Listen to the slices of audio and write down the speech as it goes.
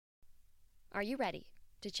Are you ready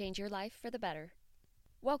to change your life for the better?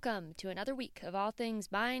 Welcome to another week of all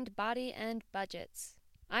things mind, body, and budgets.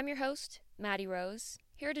 I'm your host, Maddie Rose,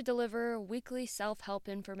 here to deliver weekly self-help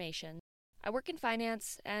information. I work in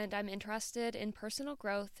finance, and I'm interested in personal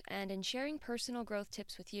growth and in sharing personal growth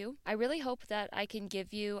tips with you. I really hope that I can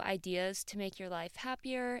give you ideas to make your life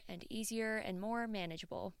happier and easier and more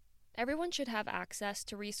manageable. Everyone should have access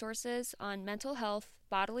to resources on mental health,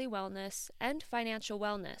 bodily wellness, and financial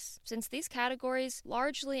wellness, since these categories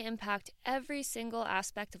largely impact every single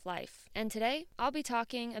aspect of life. And today, I'll be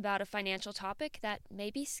talking about a financial topic that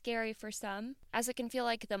may be scary for some, as it can feel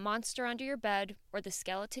like the monster under your bed or the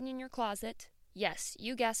skeleton in your closet. Yes,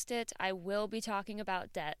 you guessed it, I will be talking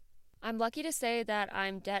about debt. I'm lucky to say that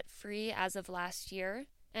I'm debt-free as of last year,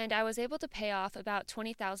 and I was able to pay off about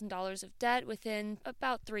 $20,000 of debt within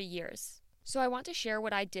about 3 years. So I want to share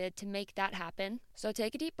what I did to make that happen. So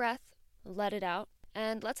take a deep breath, let it out,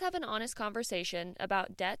 and let's have an honest conversation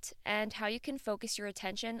about debt and how you can focus your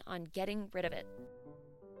attention on getting rid of it.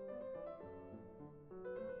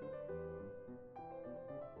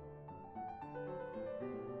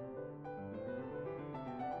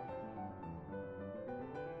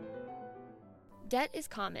 Debt is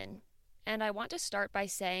common. And I want to start by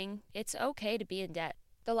saying it's okay to be in debt.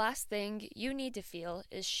 The last thing you need to feel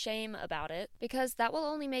is shame about it, because that will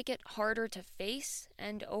only make it harder to face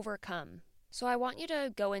and overcome. So I want you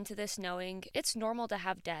to go into this knowing it's normal to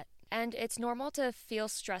have debt, and it's normal to feel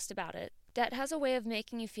stressed about it. Debt has a way of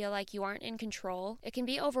making you feel like you aren't in control. It can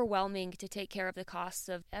be overwhelming to take care of the costs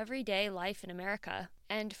of everyday life in America.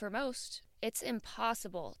 And for most, it's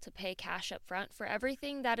impossible to pay cash up front for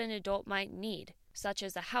everything that an adult might need, such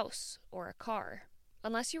as a house or a car.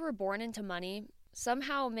 Unless you were born into money,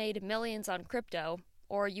 somehow made millions on crypto,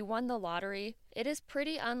 or you won the lottery, it is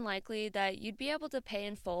pretty unlikely that you'd be able to pay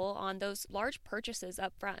in full on those large purchases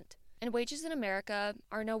up front. And wages in America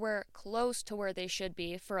are nowhere close to where they should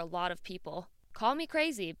be for a lot of people. Call me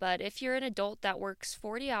crazy, but if you're an adult that works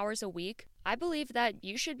 40 hours a week, I believe that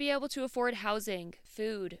you should be able to afford housing,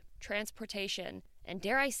 food, transportation, and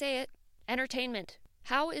dare I say it, entertainment.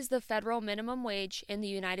 How is the federal minimum wage in the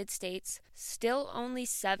United States still only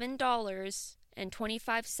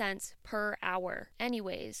 $7.25 per hour?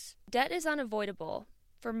 Anyways, debt is unavoidable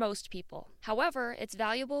for most people. However, it's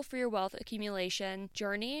valuable for your wealth accumulation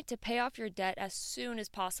journey to pay off your debt as soon as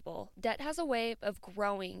possible. Debt has a way of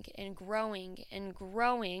growing and growing and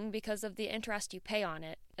growing because of the interest you pay on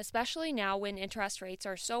it. Especially now when interest rates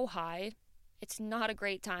are so high, it's not a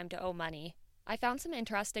great time to owe money. I found some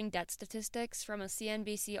interesting debt statistics from a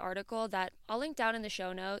CNBC article that I'll link down in the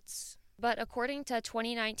show notes. But according to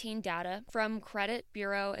 2019 data from Credit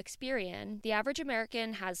Bureau Experian, the average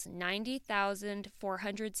American has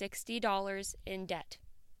 $90,460 in debt.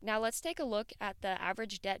 Now let's take a look at the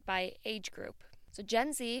average debt by age group. So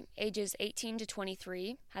Gen Z, ages 18 to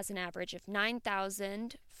 23, has an average of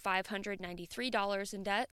 $9,593 in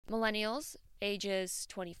debt. Millennials, ages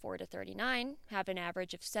 24 to 39, have an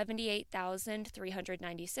average of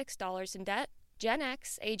 $78,396 in debt. Gen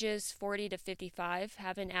X, ages 40 to 55,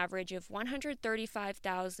 have an average of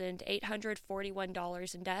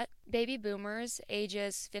 $135,841 in debt. Baby boomers,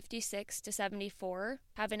 ages 56 to 74,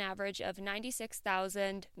 have an average of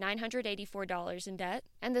 $96,984 in debt.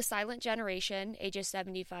 And the silent generation, ages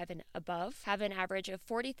 75 and above, have an average of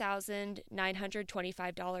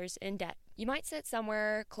 $40,925 in debt. You might sit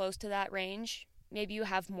somewhere close to that range. Maybe you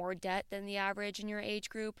have more debt than the average in your age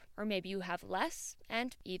group, or maybe you have less,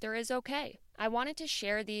 and either is okay. I wanted to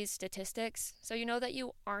share these statistics so you know that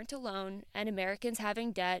you aren't alone, and Americans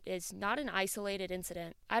having debt is not an isolated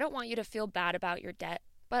incident. I don't want you to feel bad about your debt,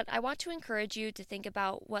 but I want to encourage you to think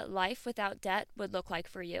about what life without debt would look like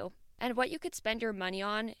for you, and what you could spend your money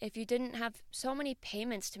on if you didn't have so many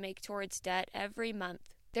payments to make towards debt every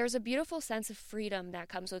month. There's a beautiful sense of freedom that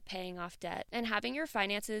comes with paying off debt and having your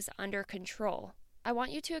finances under control. I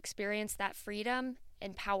want you to experience that freedom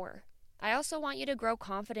and power. I also want you to grow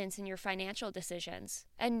confidence in your financial decisions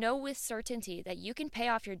and know with certainty that you can pay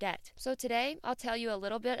off your debt. So today, I'll tell you a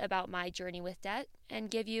little bit about my journey with debt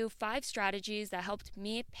and give you 5 strategies that helped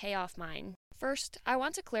me pay off mine. First, I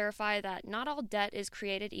want to clarify that not all debt is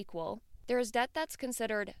created equal. There is debt that's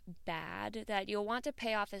considered bad that you'll want to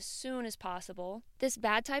pay off as soon as possible. This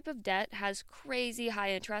bad type of debt has crazy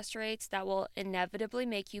high interest rates that will inevitably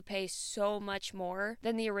make you pay so much more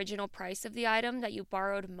than the original price of the item that you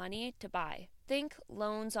borrowed money to buy. Think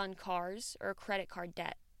loans on cars or credit card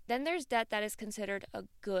debt. Then there's debt that is considered a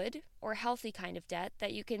good or healthy kind of debt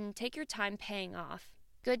that you can take your time paying off.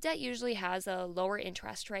 Good debt usually has a lower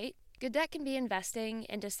interest rate. Good debt can be investing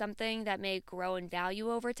into something that may grow in value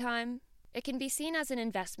over time. It can be seen as an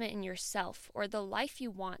investment in yourself or the life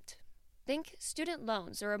you want. Think student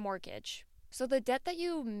loans or a mortgage. So the debt that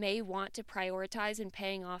you may want to prioritize in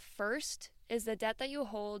paying off first is the debt that you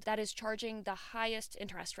hold that is charging the highest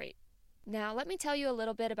interest rate. Now, let me tell you a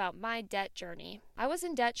little bit about my debt journey. I was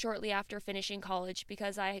in debt shortly after finishing college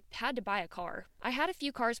because I had to buy a car. I had a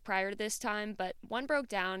few cars prior to this time, but one broke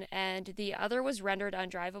down and the other was rendered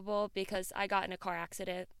undrivable because I got in a car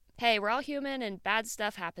accident. Hey, we're all human and bad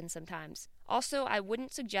stuff happens sometimes. Also, I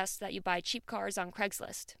wouldn't suggest that you buy cheap cars on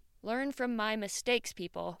Craigslist. Learn from my mistakes,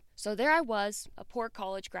 people. So there I was, a poor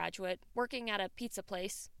college graduate, working at a pizza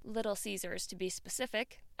place, Little Caesars to be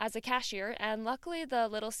specific, as a cashier, and luckily the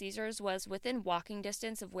Little Caesars was within walking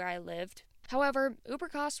distance of where I lived. However, Uber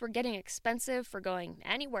costs were getting expensive for going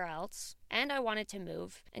anywhere else, and I wanted to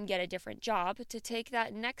move and get a different job to take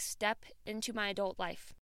that next step into my adult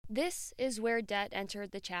life. This is where debt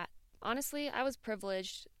entered the chat. Honestly, I was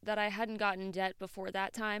privileged that I hadn't gotten debt before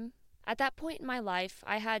that time. At that point in my life,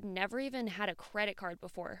 I had never even had a credit card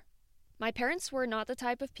before. My parents were not the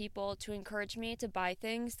type of people to encourage me to buy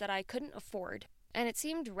things that I couldn't afford, and it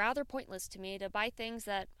seemed rather pointless to me to buy things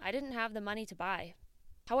that I didn't have the money to buy.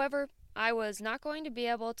 However, I was not going to be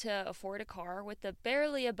able to afford a car with the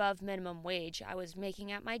barely above minimum wage I was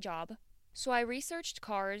making at my job, so I researched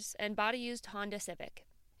cars and bought a used Honda Civic.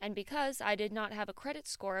 And because I did not have a credit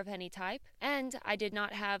score of any type, and I did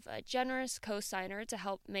not have a generous cosigner to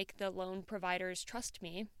help make the loan providers trust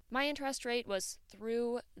me, my interest rate was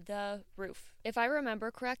through the roof. If I remember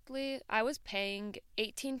correctly, I was paying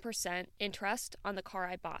 18% interest on the car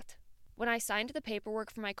I bought. When I signed the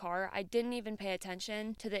paperwork for my car, I didn't even pay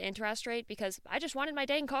attention to the interest rate because I just wanted my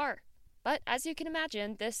dang car. But as you can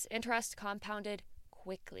imagine, this interest compounded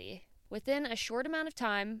quickly. Within a short amount of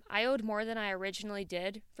time, I owed more than I originally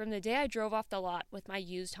did from the day I drove off the lot with my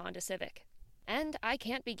used Honda Civic. And I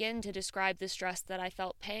can't begin to describe the stress that I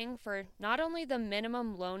felt paying for not only the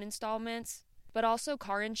minimum loan installments, but also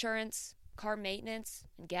car insurance, car maintenance,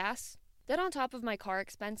 and gas. Then on top of my car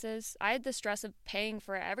expenses, I had the stress of paying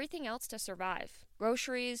for everything else to survive.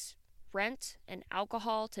 Groceries, rent, and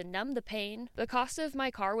alcohol to numb the pain. The cost of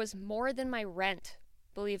my car was more than my rent,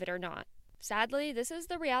 believe it or not. Sadly, this is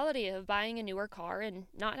the reality of buying a newer car and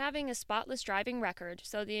not having a spotless driving record,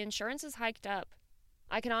 so the insurance is hiked up.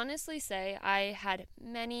 I can honestly say I had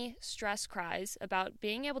many stress cries about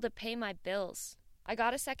being able to pay my bills. I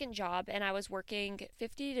got a second job and I was working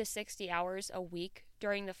 50 to 60 hours a week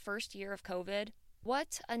during the first year of COVID.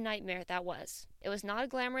 What a nightmare that was. It was not a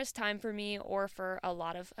glamorous time for me or for a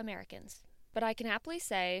lot of Americans. But I can happily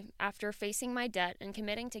say, after facing my debt and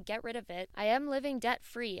committing to get rid of it, I am living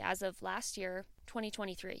debt-free as of last year,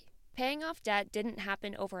 2023. Paying off debt didn't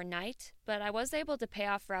happen overnight, but I was able to pay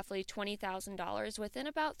off roughly $20,000 within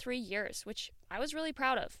about 3 years, which I was really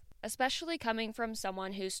proud of, especially coming from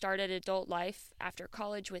someone who started adult life after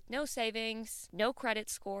college with no savings, no credit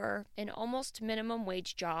score, an almost minimum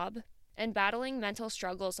wage job, and battling mental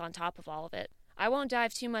struggles on top of all of it. I won't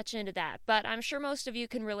dive too much into that, but I'm sure most of you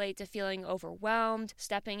can relate to feeling overwhelmed,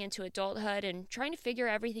 stepping into adulthood, and trying to figure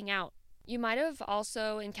everything out. You might have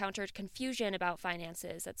also encountered confusion about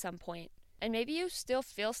finances at some point, and maybe you still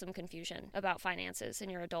feel some confusion about finances in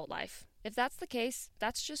your adult life. If that's the case,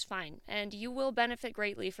 that's just fine, and you will benefit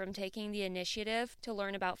greatly from taking the initiative to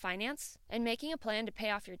learn about finance and making a plan to pay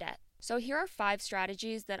off your debt. So here are 5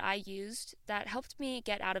 strategies that I used that helped me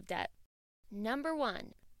get out of debt. Number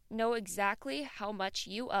 1. Know exactly how much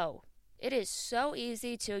you owe. It is so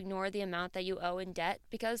easy to ignore the amount that you owe in debt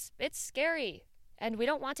because it's scary, and we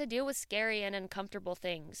don't want to deal with scary and uncomfortable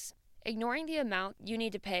things. Ignoring the amount you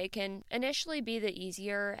need to pay can initially be the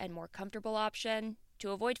easier and more comfortable option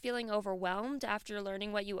to avoid feeling overwhelmed after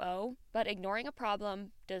learning what you owe, but ignoring a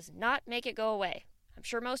problem does not make it go away. I'm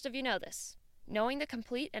sure most of you know this. Knowing the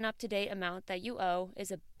complete and up-to-date amount that you owe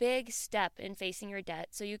is a big step in facing your debt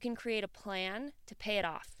so you can create a plan to pay it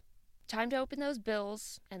off. Time to open those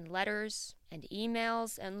bills and letters and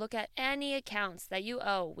emails and look at any accounts that you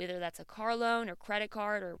owe, whether that's a car loan or credit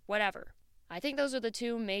card or whatever. I think those are the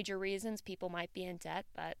 2 major reasons people might be in debt,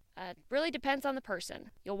 but it really depends on the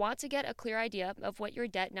person. You'll want to get a clear idea of what your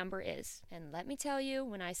debt number is. And let me tell you,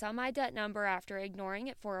 when I saw my debt number after ignoring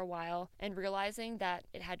it for a while and realizing that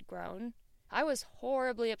it had grown, I was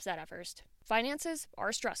horribly upset at first. Finances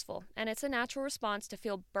are stressful, and it's a natural response to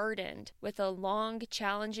feel burdened with a long,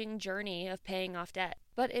 challenging journey of paying off debt.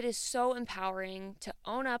 But it is so empowering to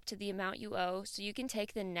own up to the amount you owe so you can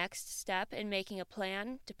take the next step in making a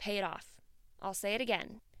plan to pay it off. I'll say it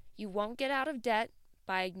again. You won't get out of debt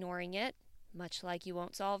by ignoring it, much like you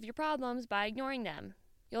won't solve your problems by ignoring them.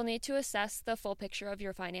 You'll need to assess the full picture of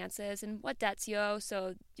your finances and what debts you owe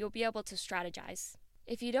so you'll be able to strategize.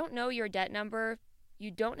 If you don't know your debt number, you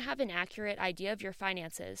don't have an accurate idea of your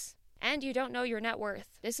finances, and you don't know your net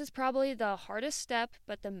worth. This is probably the hardest step,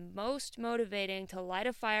 but the most motivating to light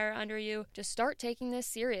a fire under you to start taking this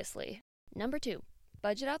seriously. Number 2,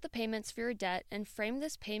 budget out the payments for your debt and frame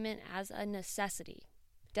this payment as a necessity.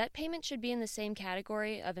 Debt payment should be in the same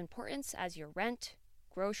category of importance as your rent,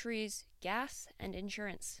 groceries, gas, and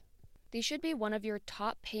insurance. These should be one of your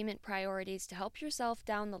top payment priorities to help yourself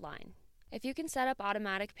down the line. If you can set up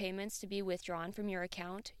automatic payments to be withdrawn from your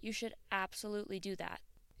account, you should absolutely do that.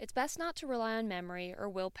 It's best not to rely on memory or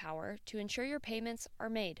willpower to ensure your payments are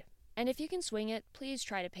made. And if you can swing it, please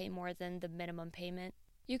try to pay more than the minimum payment.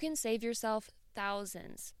 You can save yourself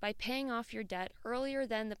thousands by paying off your debt earlier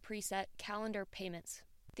than the preset calendar payments.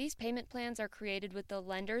 These payment plans are created with the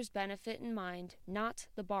lender's benefit in mind, not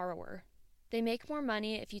the borrower. They make more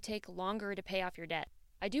money if you take longer to pay off your debt.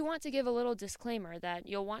 I do want to give a little disclaimer that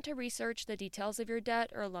you'll want to research the details of your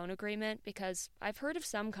debt or loan agreement because I've heard of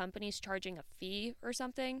some companies charging a fee or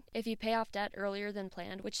something if you pay off debt earlier than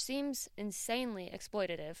planned, which seems insanely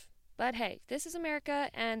exploitative. But hey, this is America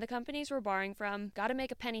and the companies we're borrowing from gotta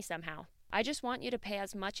make a penny somehow. I just want you to pay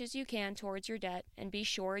as much as you can towards your debt and be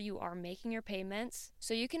sure you are making your payments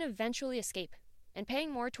so you can eventually escape. And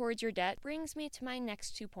paying more towards your debt brings me to my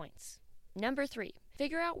next 2 points. Number 3,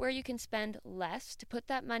 figure out where you can spend less to put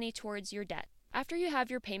that money towards your debt. After you have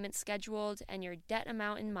your payments scheduled and your debt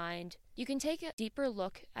amount in mind, you can take a deeper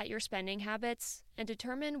look at your spending habits and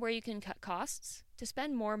determine where you can cut costs to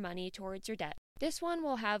spend more money towards your debt. This one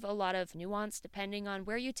will have a lot of nuance depending on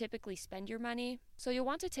where you typically spend your money, so you'll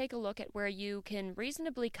want to take a look at where you can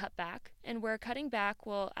reasonably cut back and where cutting back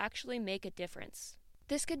will actually make a difference.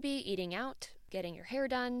 This could be eating out, getting your hair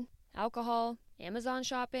done, alcohol, Amazon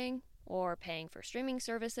shopping, or paying for streaming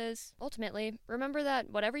services. Ultimately, remember that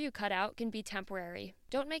whatever you cut out can be temporary.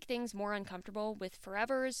 Don't make things more uncomfortable with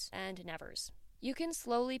forevers and nevers. You can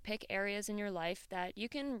slowly pick areas in your life that you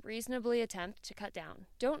can reasonably attempt to cut down.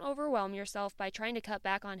 Don't overwhelm yourself by trying to cut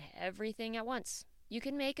back on everything at once. You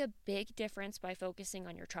can make a big difference by focusing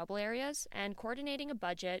on your trouble areas and coordinating a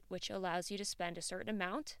budget which allows you to spend a certain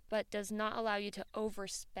amount, but does not allow you to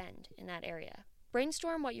overspend in that area.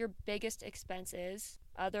 Brainstorm what your biggest expense is,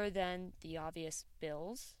 other than the obvious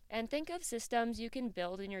bills, and think of systems you can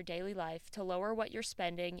build in your daily life to lower what you're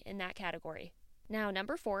spending in that category. Now,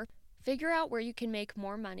 number 4, figure out where you can make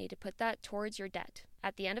more money to put that towards your debt.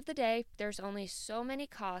 At the end of the day, there's only so many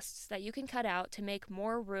costs that you can cut out to make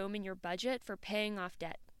more room in your budget for paying off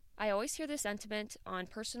debt. I always hear this sentiment on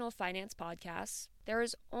personal finance podcasts. There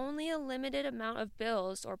is only a limited amount of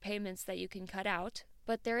bills or payments that you can cut out,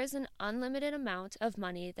 but there is an unlimited amount of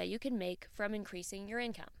money that you can make from increasing your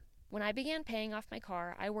income. When I began paying off my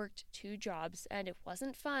car, I worked 2 jobs, and it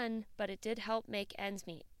wasn't fun, but it did help make ends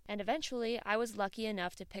meet. And eventually, I was lucky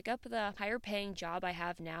enough to pick up the higher paying job I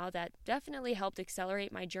have now that definitely helped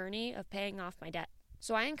accelerate my journey of paying off my debt.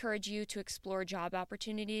 So I encourage you to explore job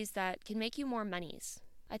opportunities that can make you more monies.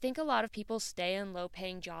 I think a lot of people stay in low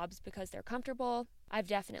paying jobs because they're comfortable. I've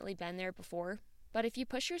definitely been there before. But if you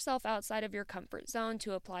push yourself outside of your comfort zone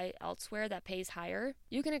to apply elsewhere that pays higher,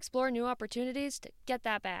 you can explore new opportunities to get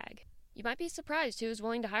that bag. You might be surprised who's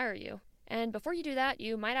willing to hire you. And before you do that,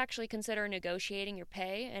 you might actually consider negotiating your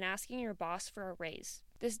pay and asking your boss for a raise.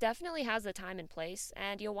 This definitely has a time and place,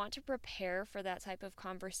 and you'll want to prepare for that type of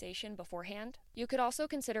conversation beforehand. You could also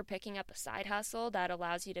consider picking up a side hustle that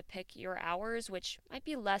allows you to pick your hours, which might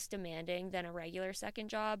be less demanding than a regular second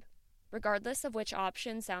job. Regardless of which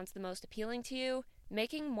option sounds the most appealing to you,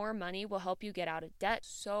 making more money will help you get out of debt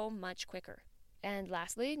so much quicker. And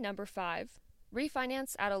lastly, number 5,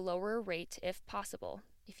 refinance at a lower rate if possible.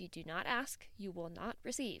 If you do not ask, you will not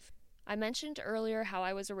receive. I mentioned earlier how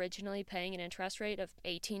I was originally paying an interest rate of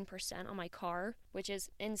 18% on my car, which is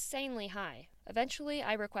insanely high. Eventually,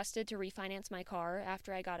 I requested to refinance my car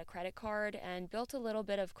after I got a credit card and built a little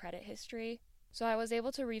bit of credit history. So I was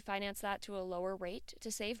able to refinance that to a lower rate to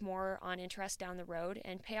save more on interest down the road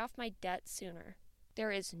and pay off my debt sooner.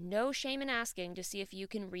 There is no shame in asking to see if you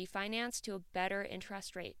can refinance to a better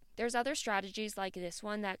interest rate. There's other strategies like this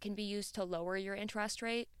one that can be used to lower your interest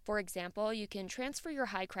rate. For example, you can transfer your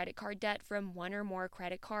high credit card debt from one or more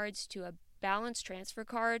credit cards to a balance transfer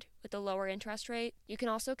card with a lower interest rate. You can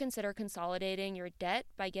also consider consolidating your debt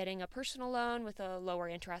by getting a personal loan with a lower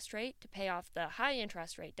interest rate to pay off the high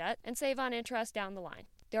interest rate debt and save on interest down the line.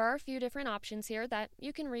 There are a few different options here that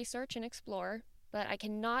you can research and explore, but I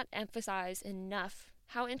cannot emphasize enough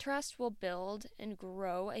how interest will build and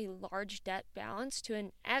grow a large debt balance to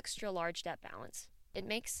an extra large debt balance. It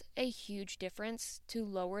makes a huge difference to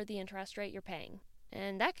lower the interest rate you're paying.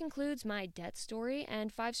 And that concludes my debt story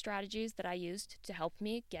and 5 strategies that I used to help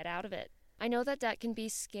me get out of it. I know that debt can be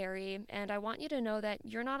scary, and I want you to know that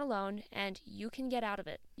you're not alone and you can get out of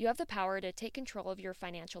it. You have the power to take control of your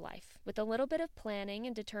financial life. With a little bit of planning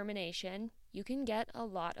and determination, you can get a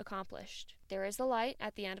lot accomplished. There is a light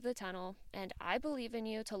at the end of the tunnel, and I believe in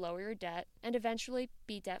you to lower your debt and eventually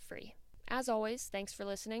be debt-free. As always, thanks for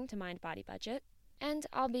listening to Mind Body Budget, and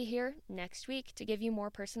I'll be here next week to give you more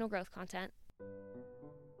personal growth content.